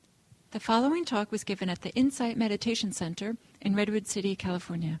The following talk was given at the Insight Meditation Center in Redwood City,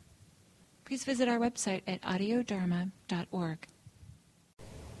 California. Please visit our website at audiodharma.org.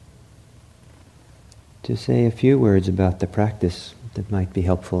 To say a few words about the practice that might be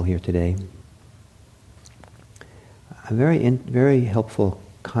helpful here today. A very helpful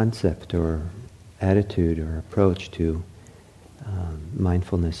concept or attitude or approach to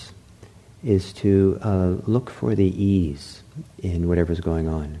mindfulness is to look for the ease in whatever's going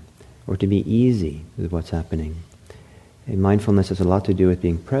on, or to be easy with what's happening. And mindfulness has a lot to do with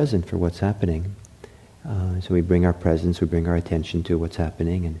being present for what's happening. So we bring our presence, we bring our attention to what's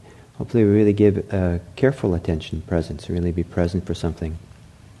happening, and hopefully we really give careful attention, presence, really be present for something.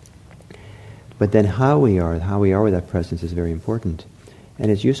 But then how we are with that presence is very important.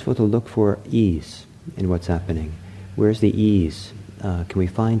 And it's useful to look for ease in what's happening. Where's the ease? Can we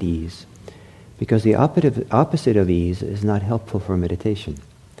find ease? Because the opposite of ease is not helpful for meditation.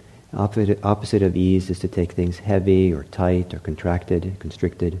 Opposite of ease is to take things heavy or tight or contracted,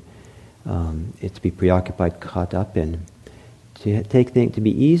 constricted. It's to be preoccupied, caught up in. To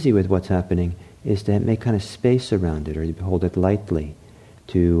be easy with what's happening is to make kind of space around it, or to hold it lightly,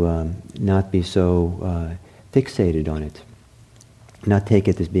 to not be so fixated on it, not take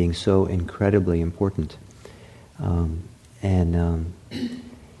it as being so incredibly important, or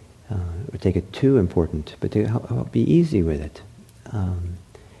take it too important, but to be easy with it.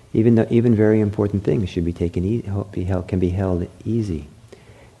 Even very important things should be taken can be held easy,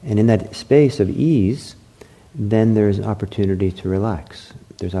 and in that space of ease, then there's opportunity to relax.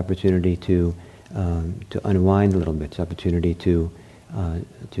 There's opportunity to unwind a little bit. There's opportunity to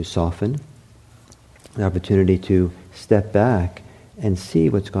soften. An opportunity to step back and see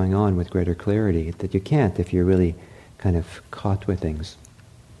what's going on with greater clarity that you can't if you're really kind of caught with things.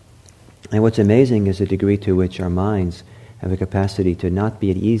 And what's amazing is the degree to which our minds have a capacity to not be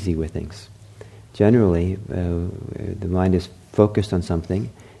at ease with things. Generally, the mind is focused on something.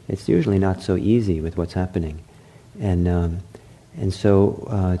 It's usually not so easy with what's happening. And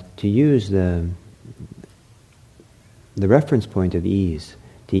so to use the reference point of ease,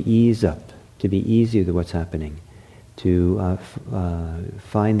 to ease up, to be easy with what's happening, to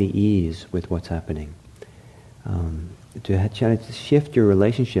find the ease with what's happening, to try to shift your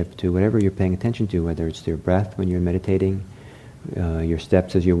relationship to whatever you're paying attention to, whether it's your breath when you're meditating, your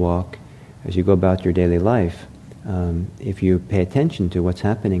steps as you walk, as you go about your daily life. If you pay attention to what's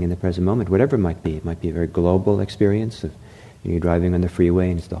happening in the present moment, whatever it might be a very global experience of you're driving on the freeway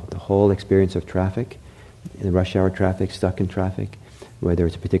and it's the whole experience of traffic, in the rush hour traffic, stuck in traffic, whether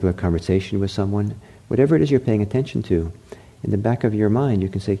it's a particular conversation with someone, whatever it is you're paying attention to, in the back of your mind you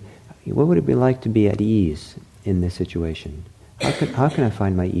can say, what would it be like to be at ease in this situation? How can I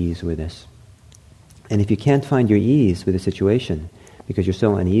find my ease with this? And if you can't find your ease with the situation because you're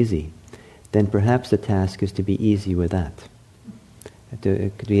so uneasy, then perhaps the task is to be easy with that.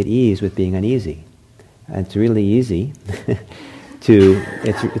 To be at ease with being uneasy. And it's really easy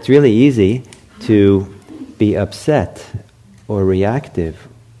it's really easy to be upset or reactive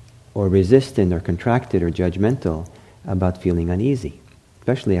or resistant or contracted or judgmental about feeling uneasy,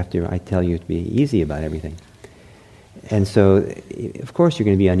 especially after I tell you to be easy about everything. And so, of course, you're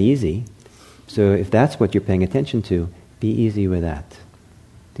going to be uneasy. So if that's what you're paying attention to, be easy with that.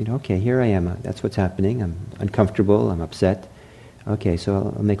 Okay, here I am. That's what's happening. I'm uncomfortable. I'm upset. Okay,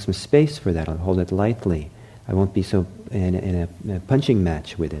 so I'll make some space for that. I'll hold it lightly. I won't be so in a punching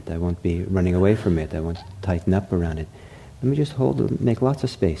match with it. I won't be running away from it. I won't tighten up around it. Let me just make lots of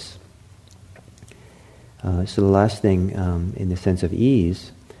space. So the last thing, in the sense of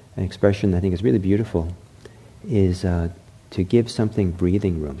ease, an expression I think is really beautiful, is to give something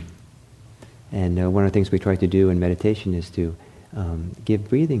breathing room. And one of the things we try to do in meditation is to give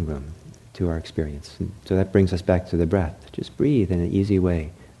breathing room to our experience. And so that brings us back to the breath. Just breathe in an easy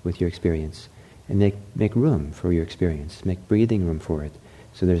way with your experience. And make room for your experience. Make breathing room for it.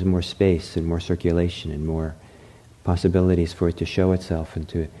 So there's more space and more circulation and more possibilities for it to show itself and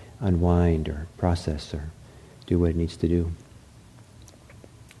to unwind or process or do what it needs to do.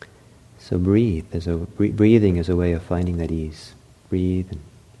 So breathing is a way of finding that ease. Breathe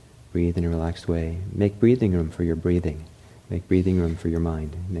in a relaxed way. Make breathing room for your breathing. Make breathing room for your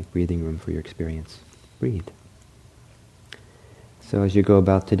mind. Make breathing room for your experience. Breathe. So as you go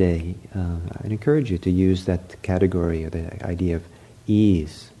about today, I'd encourage you to use that category or the idea of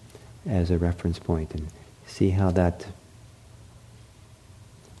ease as a reference point and see how that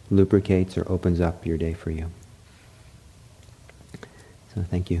lubricates or opens up your day for you. So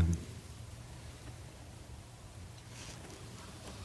thank you.